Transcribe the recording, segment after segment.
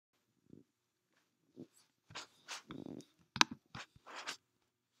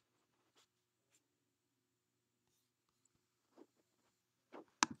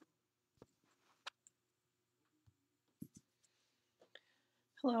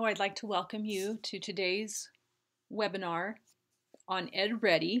Hello, I'd like to welcome you to today's webinar on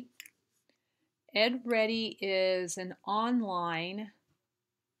EdReady. EdReady is an online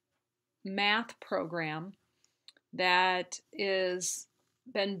math program that is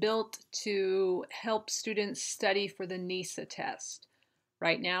been built to help students study for the NISA test.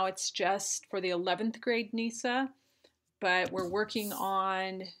 Right now it's just for the 11th grade NISA, but we're working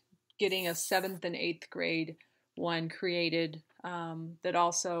on getting a 7th and 8th grade one created that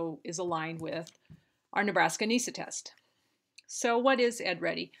also is aligned with our Nebraska NISA test. So what is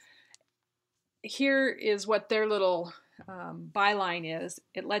EdReady? Here is what their little byline is.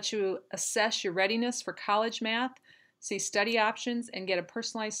 It lets you assess your readiness for college math, see study options, and get a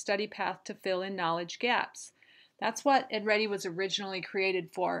personalized study path to fill in knowledge gaps. That's what EdReady was originally created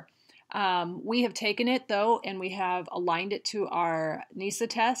for. We have taken it though and we have aligned it to our NISA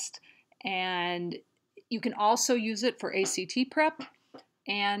test, and you can also use it for ACT prep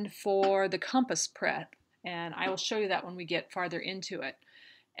and for the Compass prep, and I will show you that when we get farther into it.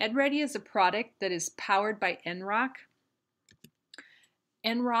 EdReady is a product that is powered by NROC.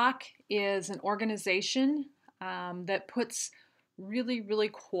 NROC is an organization that puts really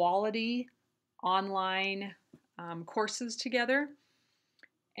quality online courses together.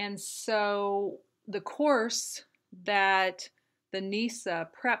 And so the course that the NISA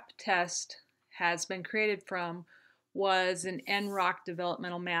prep test has been created from was an NROC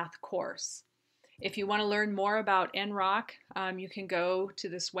developmental math course. If you want to learn more about NROC, you can go to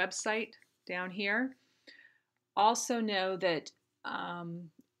this website down here. Also know that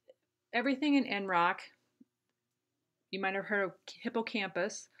everything in NROC, you might have heard of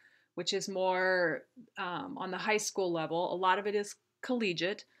Hippocampus, which is more on the high school level. A lot of it is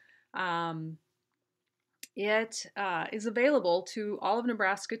collegiate. It is available to all of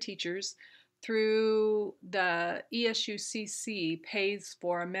Nebraska teachers through the ESUCC pays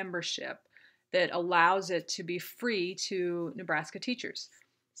for a membership that allows it to be free to Nebraska teachers.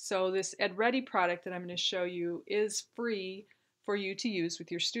 So this EdReady product that I'm going to show you is free for you to use with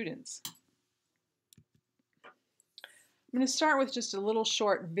your students. I'm going to start with just a little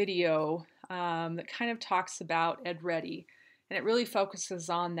short video that kind of talks about EdReady, and it really focuses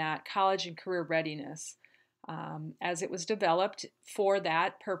on that college and career readiness as it was developed for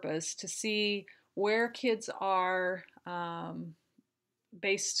that purpose, to see where kids are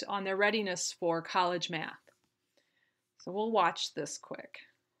based on their readiness for college math. So we'll watch this quick.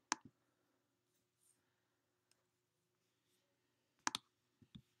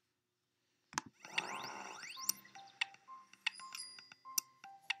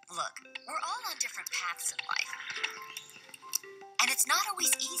 Look, we're all on different paths in life. And it's not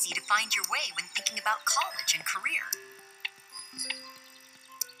always easy to find your way when thinking about college and career.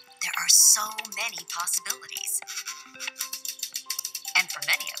 There are so many possibilities. And for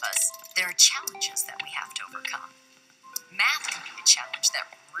many of us, there are challenges that we have to overcome. Math can be a challenge that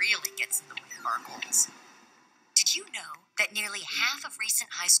really gets in the way of our goals. Did you know that nearly half of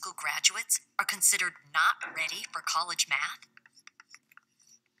recent high school graduates are considered not ready for college math?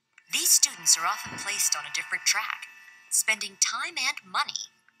 These students are often placed on a different track, spending time and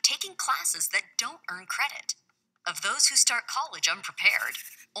money taking classes that don't earn credit. Of those who start college unprepared,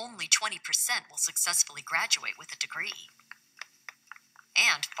 only 20% will successfully graduate with a degree.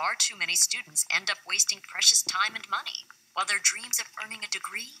 And far too many students end up wasting precious time and money, while their dreams of earning a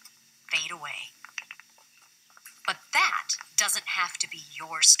degree fade away. But that doesn't have to be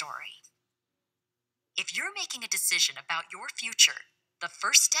your story. If you're making a decision about your future, the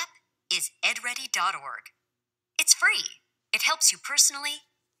first step is edready.org. It's free, it helps you personally,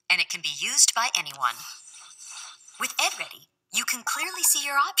 and it can be used by anyone. With EdReady, you can clearly see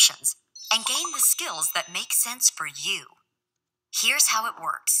your options and gain the skills that make sense for you. Here's how it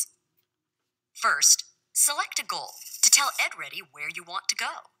works. First, select a goal to tell EdReady where you want to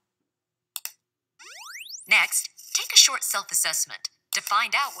go. Next, take a short self-assessment to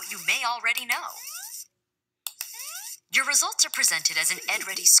find out what you may already know. Your results are presented as an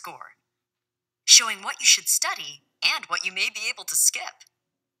EdReady score, showing what you should study and what you may be able to skip.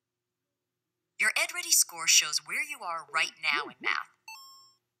 Your EdReady score shows where you are right now in math.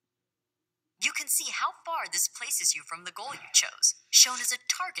 You can see how far this places you from the goal you chose, shown as a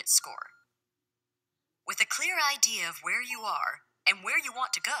target score. With a clear idea of where you are and where you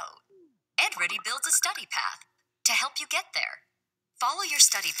want to go, EdReady builds a study path to help you get there. Follow your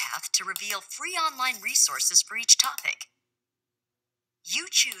study path to reveal free online resources for each topic. You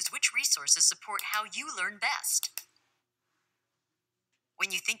choose which resources support how you learn best. When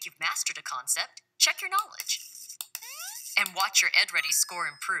you think you've mastered a concept, check your knowledge. And watch your EdReady score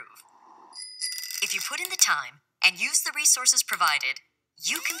improve. If you put in the time and use the resources provided,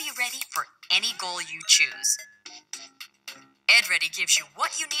 you can be ready for any goal you choose. EdReady gives you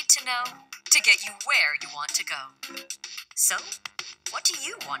what you need to know to get you where you want to go. So, what do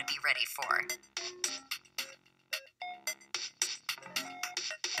you want to be ready for?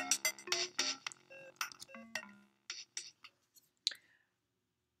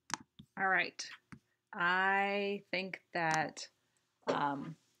 All right. I think that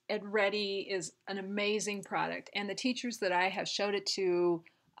EdReady is an amazing product, and the teachers that I have showed it to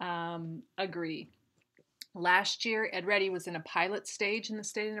agree. Last year, EdReady was in a pilot stage in the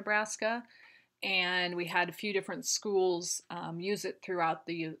state of Nebraska, and we had a few different schools use it throughout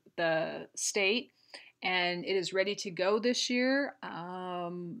the state, and it is ready to go this year.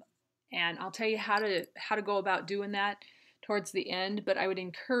 And I'll tell you how to go about doing that towards the end, but I would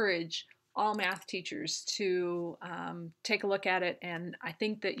encourage all math teachers to take a look at it, and I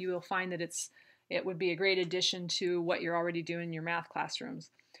think that you will find that it would be a great addition to what you're already doing in your math classrooms.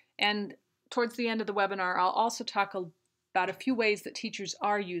 And towards the end of the webinar, I'll also talk about a few ways that teachers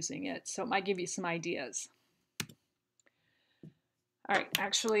are using it, so it might give you some ideas. All right,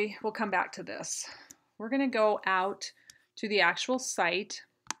 actually, we'll come back to this. We're going to go out to the actual site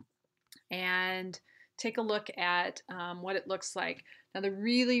and take a look at what it looks like. Now, the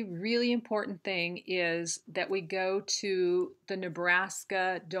really, really important thing is that we go to the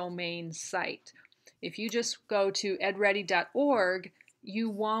Nebraska domain site. If you just go to edready.org, you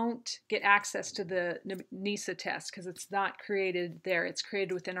won't get access to the NISA test because it's not created there. It's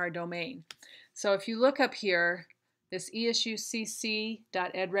created within our domain. So if you look up here, this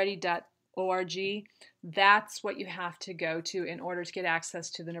esucc.edready.org, that's what you have to go to in order to get access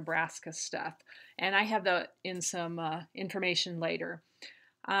to the Nebraska stuff. And I have that in some information later.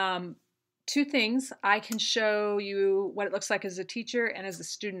 Two things. I can show you what it looks like as a teacher and as a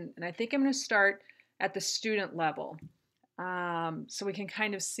student. And I think I'm going to start at the student level. So we can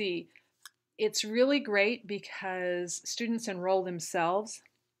kind of see. It's really great because students enroll themselves.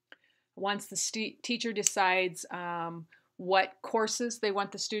 Once the teacher decides what courses they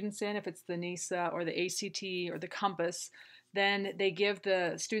want the students in, if it's the NISA or the ACT or the Compass, then they give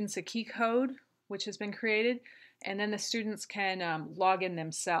the students a key code, which has been created, and then the students can log in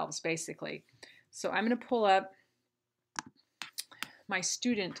themselves, basically. So I'm going to pull up my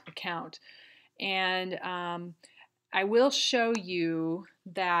student account, and I will show you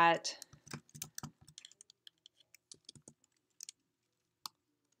that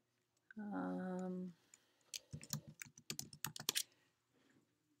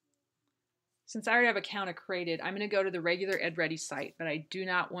since I already have an account created, I'm going to go to the regular EdReady site, but I do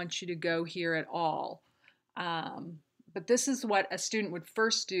not want you to go here at all. But this is what a student would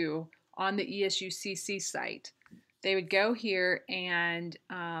first do on the ESUCC site. They would go here and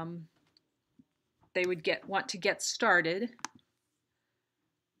they would want to get started,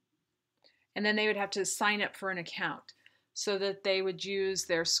 and then they would have to sign up for an account so that they would use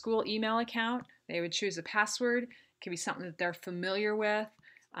their school email account. They would choose a password. It can be something that they're familiar with.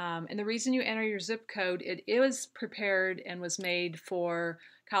 And the reason you enter your zip code, it was prepared and was made for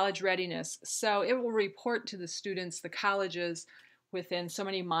college readiness. So it will report to the students the colleges within so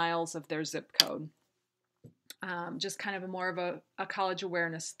many miles of their zip code. Just kind of more of a college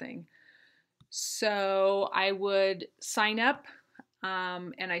awareness thing. So I would sign up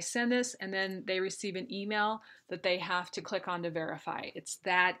and I send this, and then they receive an email that they have to click on to verify. It's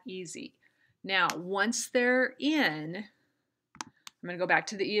that easy. Now, once they're in, I'm going to go back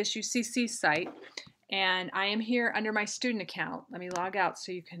to the ESUCC site, and I am here under my student account. Let me log out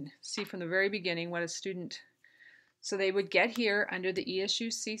so you can see from the very beginning what a student. So they would get here under the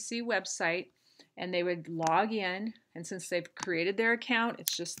ESUCC website, and they would log in, and since they've created their account,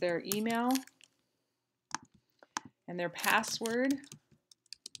 it's just their email and their password.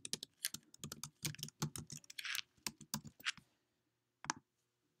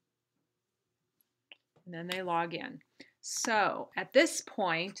 And then they log in. So at this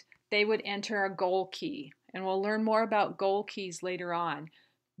point, they would enter a goal key, and we'll learn more about goal keys later on,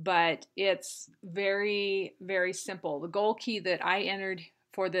 but it's very, very simple. The goal key that I entered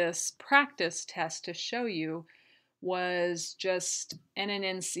for this practice test to show you was just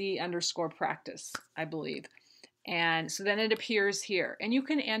NNNC_practice, I believe. And so then it appears here, and you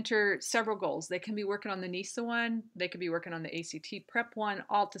can enter several goals. They can be working on the NISA one, they could be working on the ACT prep one,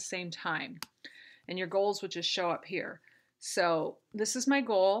 all at the same time. And your goals would just show up here. So this is my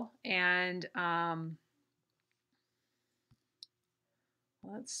goal, and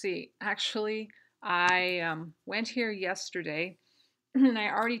let's see. Actually, I went here yesterday, and I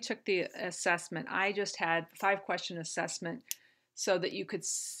already took the assessment. I just had 5-question assessment. so that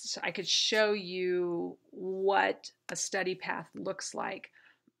I could show you what a study path looks like.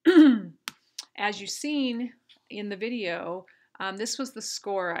 As you've seen in the video, this was the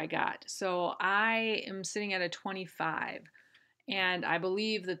score I got. So I am sitting at a 25. And I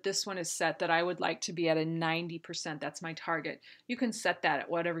believe that this one is set that I would like to be at a 90%. That's my target. You can set that at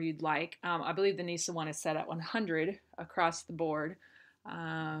whatever you'd like. I believe the NISA one is set at 100 across the board,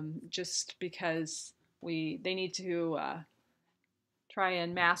 just because they need to try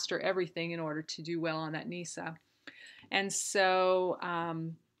and master everything in order to do well on that NISA. And so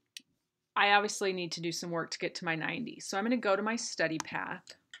I obviously need to do some work to get to my 90. So I'm going to go to my study path.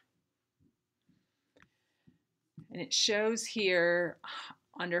 And it shows here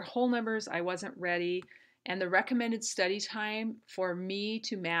under whole numbers, I wasn't ready. And the recommended study time for me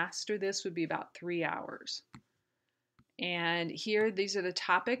to master this would be about 3 hours. And here, these are the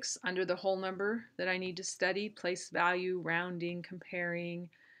topics under the whole number that I need to study: place value, rounding, comparing,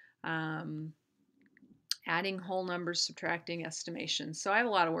 adding whole numbers, subtracting, estimation. So I have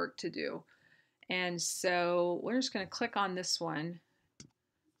a lot of work to do. And so we're just going to click on this one.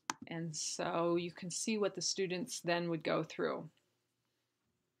 And so you can see what the students then would go through.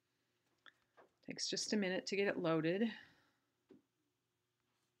 Takes just a minute to get it loaded.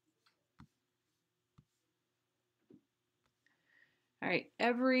 All right,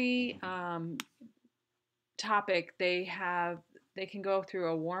 every topic they can go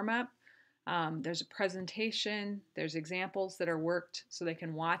through a warm-up. There's a presentation, there's examples that are worked so they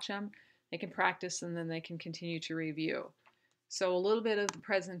can watch them, they can practice, and then they can continue to review. So a little bit of the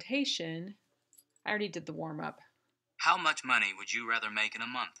presentation, I already did the warm-up. How much money would you rather make in a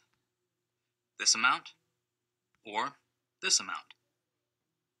month? This amount or this amount?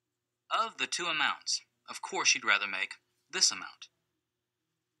 Of the two amounts, of course you'd rather make this amount.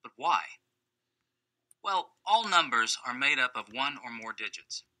 But why? Well, all numbers are made up of one or more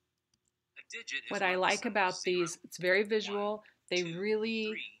digits. A digit is what I like about these, it's very visual. They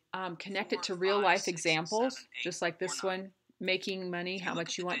really connect it to real life examples, just like this one, making money, how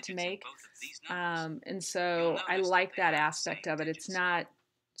much you want to make. And so I like that aspect of it. It's not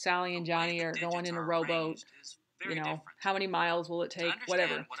Sally and Johnny are going in a rowboat, you know, how many miles will it take,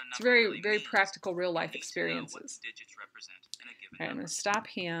 whatever. It's very, very practical real life experiences. All right, I'm going to stop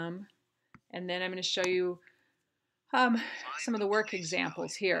him, and then I'm going to show you some of the work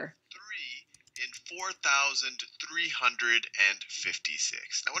examples here. In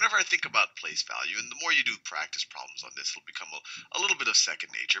 4,356. Now, whenever I think about place value, and the more you do practice problems on this, it'll become a little bit of second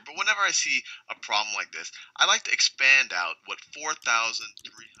nature. But whenever I see a problem like this, I like to expand out what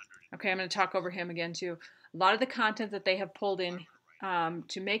 4,300. Okay, I'm going to talk over him again too. A lot of the content that they have pulled in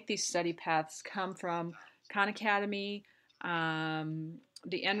to make these study paths come from Khan Academy,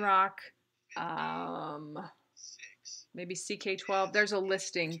 the NROC, maybe CK12. There's a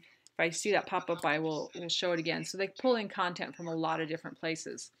listing. If I see that pop up, I will show it again. So they pull in content from a lot of different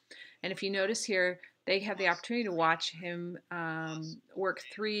places. And if you notice here, they have the opportunity to watch him work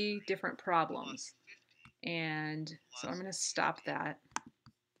 3 different problems. And so I'm going to stop that.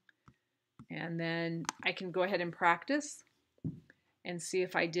 And then I can go ahead and practice and see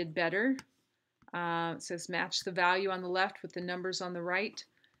if I did better. It says match the value on the left with the numbers on the right.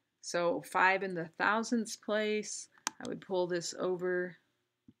 So 5 in the thousandths place. I would pull this over.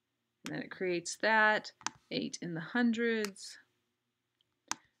 And then it creates that. 8 in the hundreds,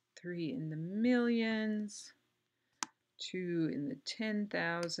 3 in the millions, 2 in the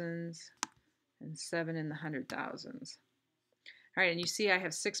 10,000s, and 7 in the 100,000s. All right, and you see I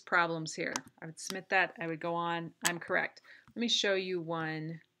have 6 problems here. I would submit that. I would go on. I'm correct. Let me show you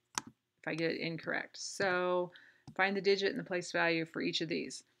one if I get it incorrect. So find the digit and the place value for each of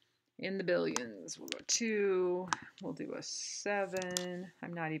these. In the billions, we'll go 2, we'll do a 7,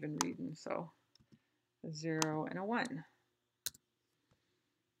 I'm not even reading, so a 0 and a 1.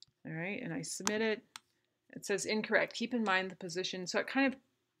 All right, and I submit it. It says incorrect. Keep in mind the position. So it kind of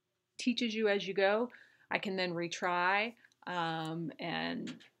teaches you as you go. I can then retry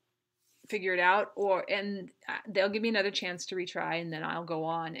and figure it out, and they'll give me another chance to retry, and then I'll go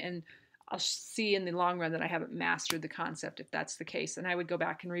on, and I'll see in the long run that I haven't mastered the concept. If that's the case, and I would go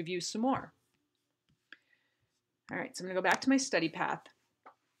back and review some more. All right, so I'm going to go back to my study path.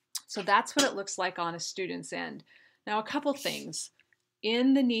 So that's what it looks like on a student's end. Now, a couple things.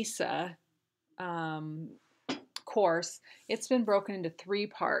 In the NISA course, it's been broken into 3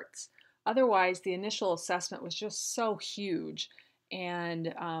 parts. Otherwise, the initial assessment was just so huge.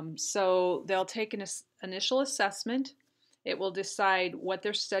 And so they'll take an initial assessment. It will decide what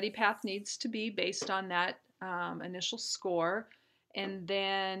their study path needs to be based on that initial score, and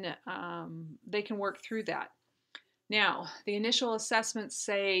then they can work through that. Now, the initial assessments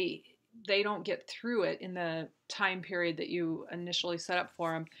say they don't get through it in the time period that you initially set up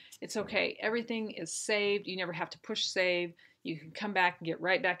for them. It's okay. Everything is saved. You never have to push save. You can come back and get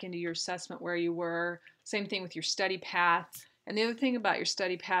right back into your assessment where you were. Same thing with your study path. And the other thing about your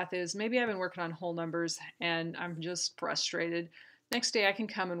study path is maybe I've been working on whole numbers and I'm just frustrated. Next day I can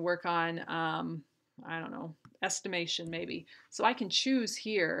come and work on, I don't know, estimation maybe. So I can choose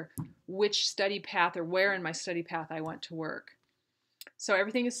here which study path or where in my study path I want to work. So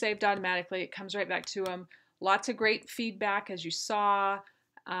everything is saved automatically. It comes right back to them. Lots of great feedback, as you saw,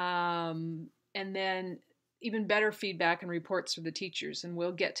 and then even better feedback and reports for the teachers. And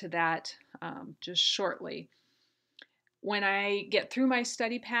we'll get to that just shortly. When I get through my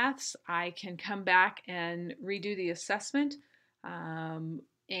study paths, I can come back and redo the assessment,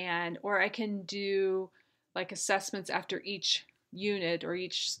 or I can do like assessments after each unit or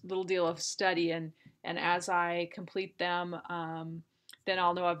each little deal of study, and as I complete them, then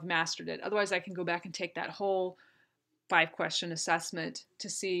I'll know I've mastered it. Otherwise, I can go back and take that whole 5-question assessment to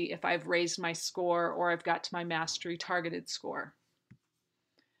see if I've raised my score or I've got to my mastery targeted score.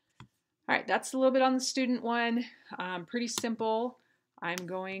 All right, that's a little bit on the student one. Pretty simple. I'm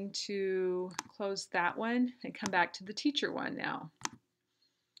going to close that one and come back to the teacher one now.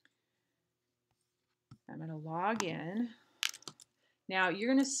 I'm going to log in. Now,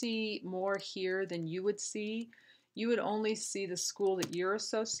 you're going to see more here than you would see. You would only see the school that you're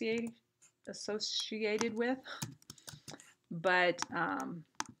associated with, but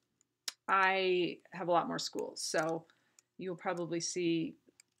I have a lot more schools, so you'll probably see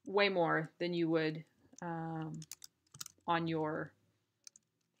way more than you would on your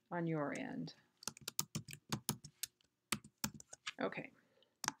end. Okay.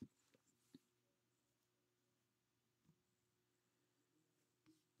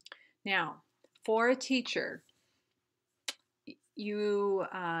 Now, for a teacher, you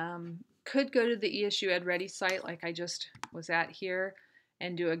could go to the ESU EdReady site like I just was at here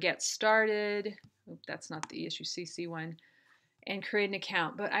and do a get started. Oop, that's not the ESU CC one. And create an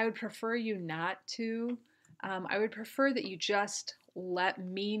account. But I would prefer you not to. I would prefer that you just let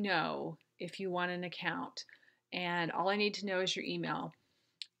me know if you want an account. And all I need to know is your email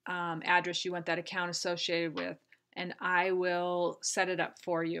address you want that account associated with, and I will set it up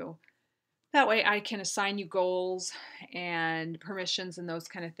for you. That way I can assign you goals and permissions and those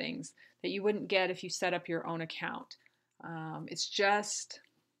kind of things that you wouldn't get if you set up your own account. It's just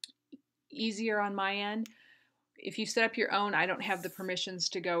easier on my end. If you set up your own, I don't have the permissions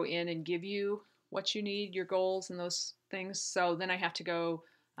to go in and give you what you need, your goals and those things. So then I have to go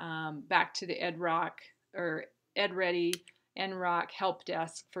back to the EdRock or EdReady NRock help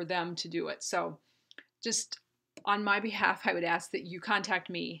desk for them to do it. So just on my behalf, I would ask that you contact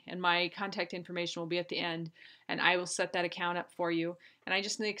me, and my contact information will be at the end, and I will set that account up for you. And I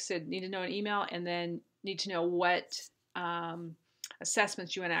just, like I said, need to know an email and then need to know what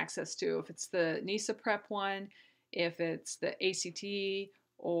assessments you want access to. If it's the NISA prep one, if it's the ACT,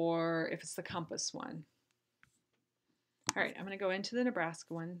 or if it's the Compass one. All right, I'm going to go into the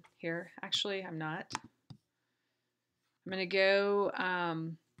Nebraska one here. Actually, I'm not. I'm going to go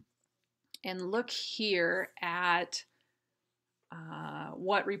and look here at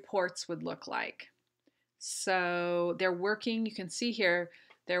what reports would look like. So they're working, you can see here,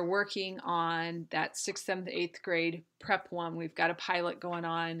 they're working on that 6th, 7th, 8th grade prep one. We've got a pilot going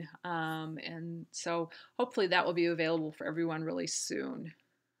on, and so hopefully that will be available for everyone really soon.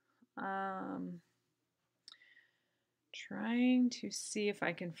 Trying to see if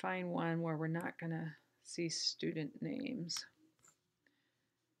I can find one where we're not going to see student names.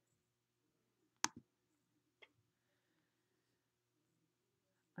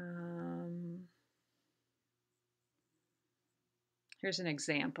 Here's an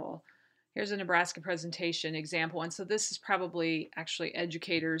example. Here's a Nebraska presentation example. And so this is probably actually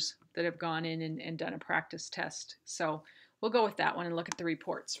educators that have gone in and done a practice test. So we'll go with that one and look at the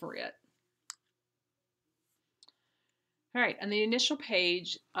reports for it. All right, on the initial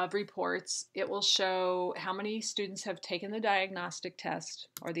page of reports, it will show how many students have taken the diagnostic test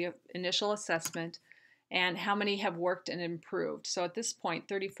or the initial assessment and how many have worked and improved. So at this point,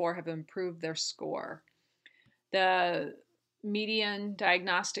 34 have improved their score. The median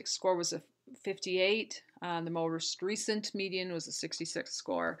diagnostic score was a 58. The most recent median was a 66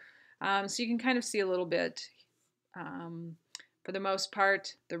 score. So you can kind of see a little bit. For the most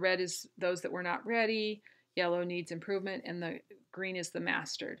part, the red is those that were not ready, yellow needs improvement, and the green is the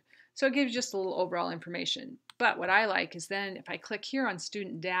mastered. So it gives you just a little overall information. But what I like is then if I click here on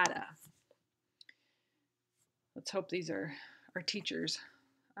student data, let's hope these are teachers.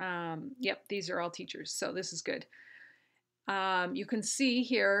 Yep, these are all teachers, so this is good. You can see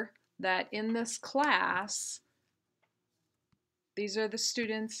here that in this class, these are the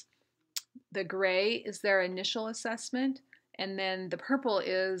students. The gray is their initial assessment, and then the purple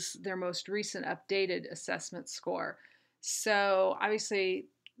is their most recent updated assessment score. So obviously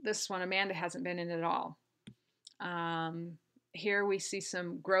this one, Amanda hasn't been in at all. Here we see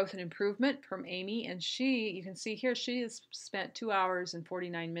some growth and improvement from Amy, and you can see here, she has spent 2 hours and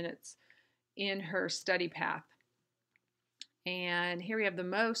 49 minutes in her study path. And here we have the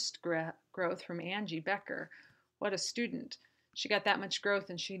most growth from Angie Becker. What a student. She got that much growth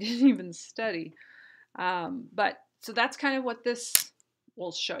and she didn't even study. So that's kind of what this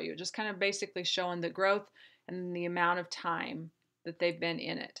will show you, just kind of basically showing the growth and the amount of time that they've been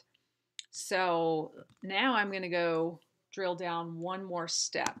in it. So now I'm going to go drill down one more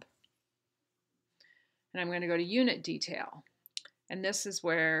step. And I'm going to go to unit detail. And this is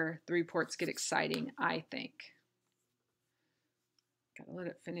where the reports get exciting, I think. Gotta let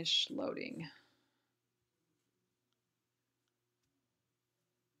it finish loading.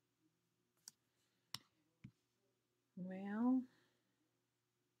 Well,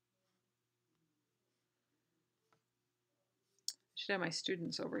 I should have my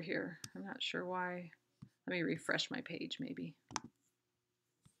students over here. I'm not sure why. Let me refresh my page maybe.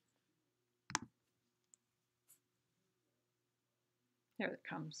 There it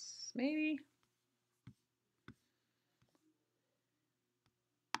comes, maybe.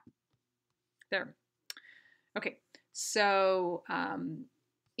 There. Okay, so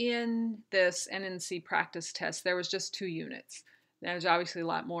in this NNC practice test, there was just 2 units. There's obviously a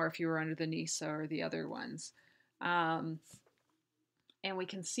lot more if you were under the NISA or the other ones. And we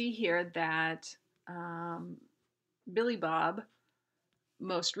can see here that Billy Bob,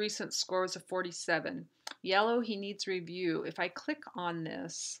 most recent score was a 47. Yellow, he needs review. If I click on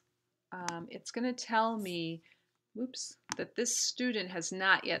this, it's going to tell me, whoops, that this student has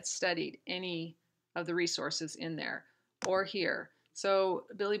not yet studied any of the resources in there or here. So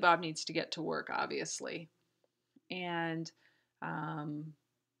Billy Bob needs to get to work, obviously. And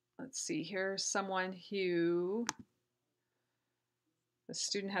let's see, here's someone who the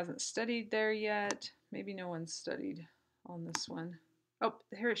student hasn't studied there yet. Maybe no one studied on this one. Oh,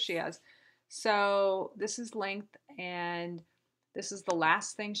 here she is. So this is length, and this is the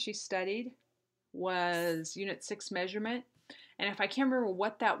last thing she studied was Unit 6 measurement. And if I can't remember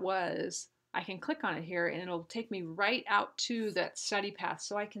what that was, I can click on it here and it'll take me right out to that study path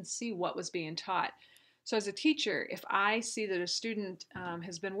so I can see what was being taught. So as a teacher, if I see that a student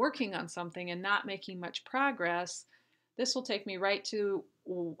has been working on something and not making much progress, this will take me right to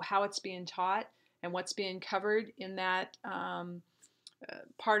how it's being taught and what's being covered in that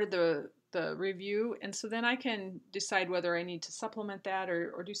part of the review. And so then I can decide whether I need to supplement that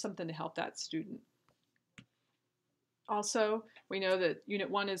or do something to help that student. Also, we know that Unit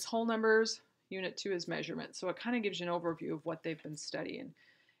 1 is whole numbers, Unit 2 is measurement. So it kind of gives you an overview of what they've been studying.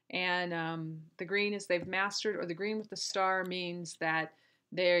 And the green is they've mastered, or the green with the star means that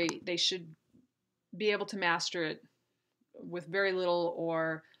they should be able to master it with very little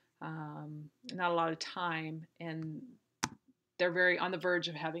or not a lot of time, and they're very on the verge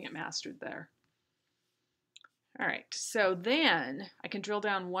of having it mastered there. All right, so then I can drill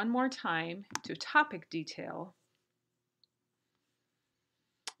down one more time to topic detail.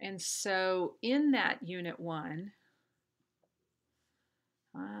 And so in that Unit 1,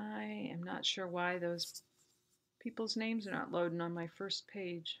 I am not sure why those people's names are not loading on my first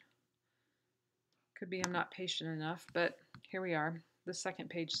page. Could be I'm not patient enough, but here we are. The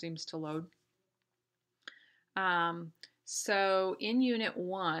second page seems to load. So in Unit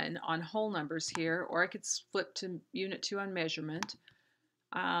 1 on whole numbers here, or I could flip to Unit 2 on measurement,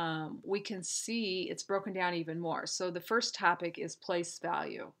 we can see it's broken down even more. So the first topic is place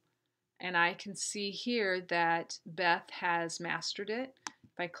value. And I can see here that Beth has mastered it.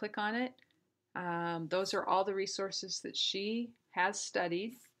 If I click on it, those are all the resources that she has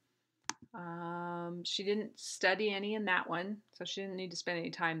studied. She didn't study any in that one, so she didn't need to spend any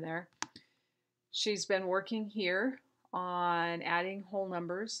time there. She's been working here on adding whole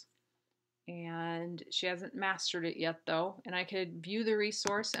numbers, and she hasn't mastered it yet though. And I could view the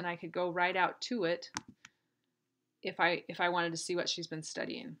resource and I could go right out to it if I wanted to see what she's been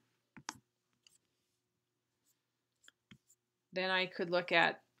studying. Then I could look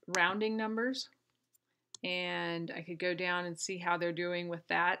at rounding numbers, and I could go down and see how they're doing with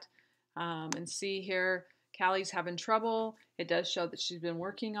that. And see here, Callie's having trouble. It does show that she's been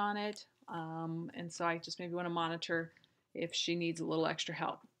working on it. And so I just maybe want to monitor if she needs a little extra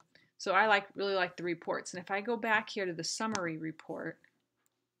help. So I really like the reports. And if I go back here to the summary report,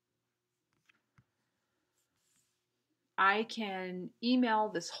 I can email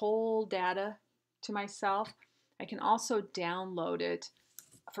this whole data to myself. I can also download it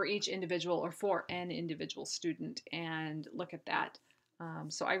for each individual or for an individual student and look at that.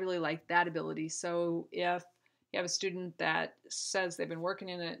 So I really like that ability. So if you have a student that says they've been working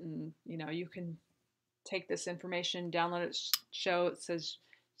in it, and you can take this information, download it, show it says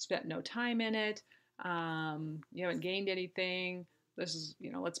you spent no time in it, you haven't gained anything. This is,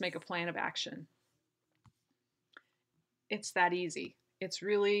 let's make a plan of action. It's that easy. It's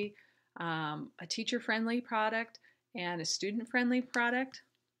really a teacher-friendly product and a student-friendly product.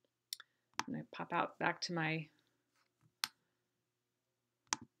 I'm going to pop out back to my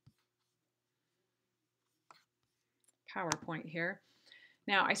PowerPoint here.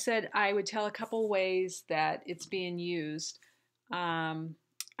 Now, I said I would tell a couple ways that it's being used.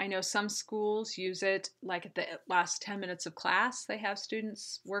 I know some schools use it like at the last 10 minutes of class. They have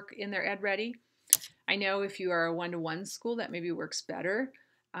students work in their EdReady. I know if you are a one-to-one school, that maybe works better.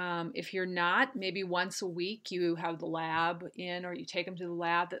 If you're not, maybe once a week you have the lab in, or you take them to the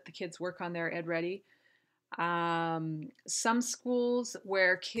lab that the kids work on their EdReady. Some schools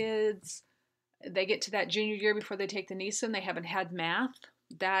where kids, they get to that junior year before they take the NISA and they haven't had math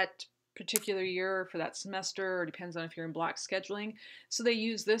that particular year for that semester, or depends on if you're in block scheduling. So they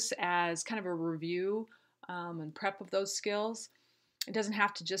use this as kind of a review and prep of those skills. It doesn't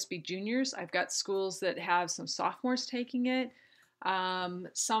have to just be juniors. I've got schools that have some sophomores taking it.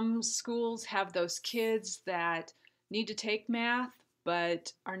 Some schools have those kids that need to take math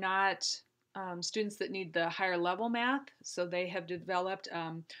but are not students that need the higher level math. So they have developed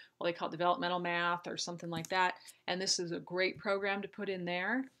what they call developmental math or something like that. And this is a great program to put in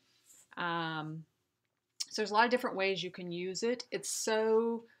there. So there's a lot of different ways you can use it. It's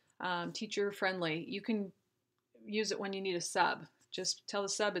so teacher friendly. You can use it when you need a sub. Just tell the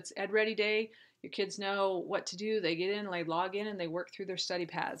sub it's EdReady Day. Your kids know what to do. They get in, they log in, and they work through their study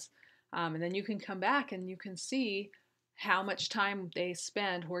paths. And then you can come back and you can see how much time they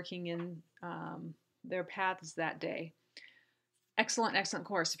spend working in their paths that day. Excellent, excellent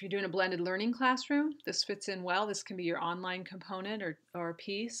course. If you're doing a blended learning classroom, this fits in well. This can be your online component or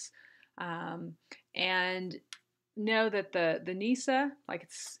piece. And know that the NISA, like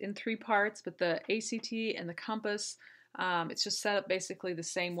it's in 3 parts, but the ACT and the Compass, it's just set up basically the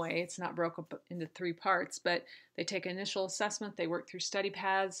same way. It's not broken up into 3 parts, but they take initial assessment, they work through study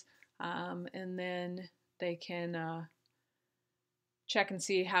paths, and then they can check and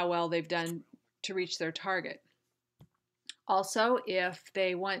see how well they've done to reach their target. Also, if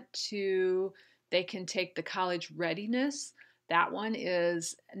they want to, they can take the college readiness. That one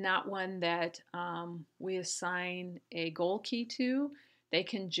is not one that we assign a goal key to. They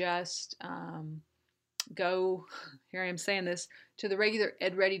can just go, here I am saying this, to the regular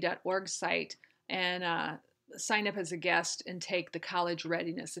edready.org site and sign up as a guest and take the college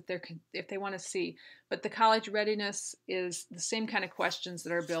readiness if they want to see. But the college readiness is the same kind of questions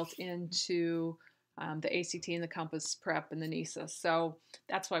that are built into the ACT and the Compass Prep and the NISA. So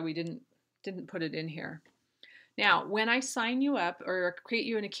that's why we didn't put it in here. Now, when I sign you up or create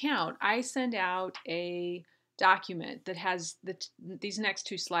you an account, I send out a document that has these next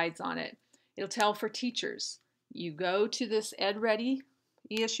 2 slides on it. It'll tell for teachers. You go to this EdReady,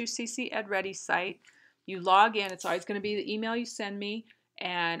 ESUCC EdReady site. You log in. It's always going to be the email you send me,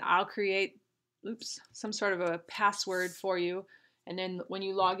 and I'll create, some sort of a password for you. And then when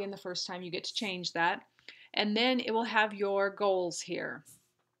you log in the first time, you get to change that. And then it will have your goals here.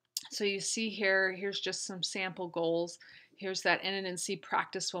 So you see here, here's just some sample goals. Here's that NNC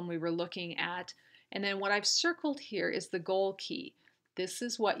practice one we were looking at. And then what I've circled here is the goal key. This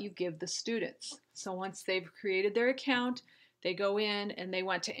is what you give the students. So once they've created their account, they go in and they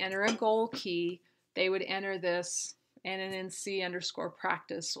want to enter a goal key. They would enter this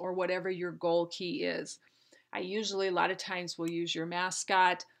NNC_practice or whatever your goal key is. I usually, a lot of times, will use your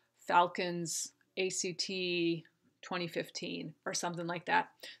mascot, Falcons, ACT 2015 or something like that.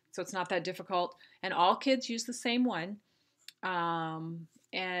 So it's not that difficult. And all kids use the same one.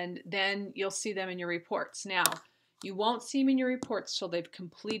 And then you'll see them in your reports. Now, you won't see them in your reports till they've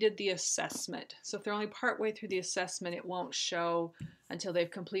completed the assessment. So if they're only partway through the assessment, it won't show until they've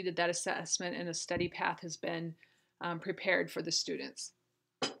completed that assessment and a study path has been prepared for the students.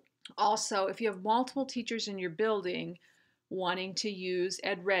 Also, if you have multiple teachers in your building wanting to use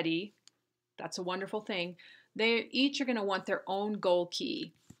EdReady, that's a wonderful thing. They each are going to want their own goal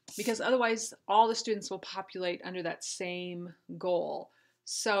key because otherwise all the students will populate under that same goal.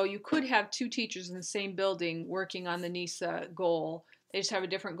 So you could have 2 teachers in the same building working on the NISA goal. They just have a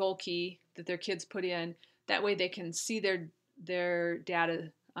different goal key that their kids put in. That way they can see their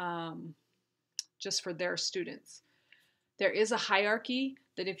data just for their students. There is a hierarchy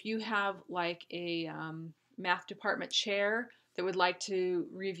that if you have like a math department chair that would like to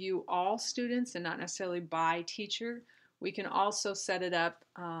review all students and not necessarily by teacher, we can also set it up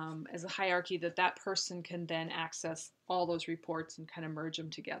as a hierarchy that that person can then access all those reports and kind of merge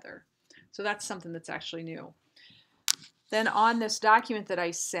them together. So that's something that's actually new. Then on this document that I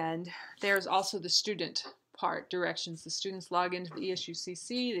send, there's also the student part, directions. The students log into the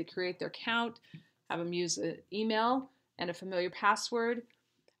ESUCC, they create their account, have them use an email and a familiar password.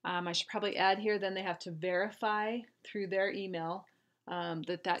 I should probably add here, then they have to verify through their email and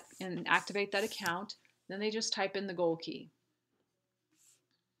activate that account. Then they just type in the goal key.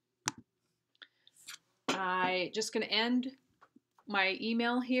 I'm just going to end my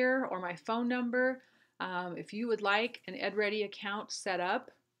email here or my phone number. If you would like an EdReady account set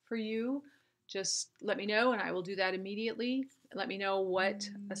up for you, just let me know and I will do that immediately. Let me know what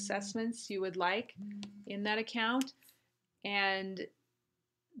assessments you would like in that account. And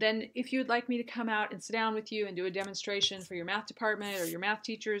then if you would like me to come out and sit down with you and do a demonstration for your math department or your math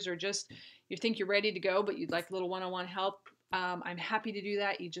teachers, or just you think you're ready to go but you'd like a little one-on-one help, I'm happy to do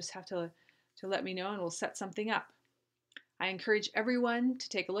that. You just have to let me know and we'll set something up. I encourage everyone to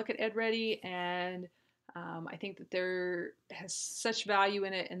take a look at EdReady, and I think that there has such value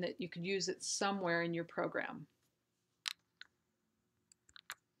in it and that you could use it somewhere in your program.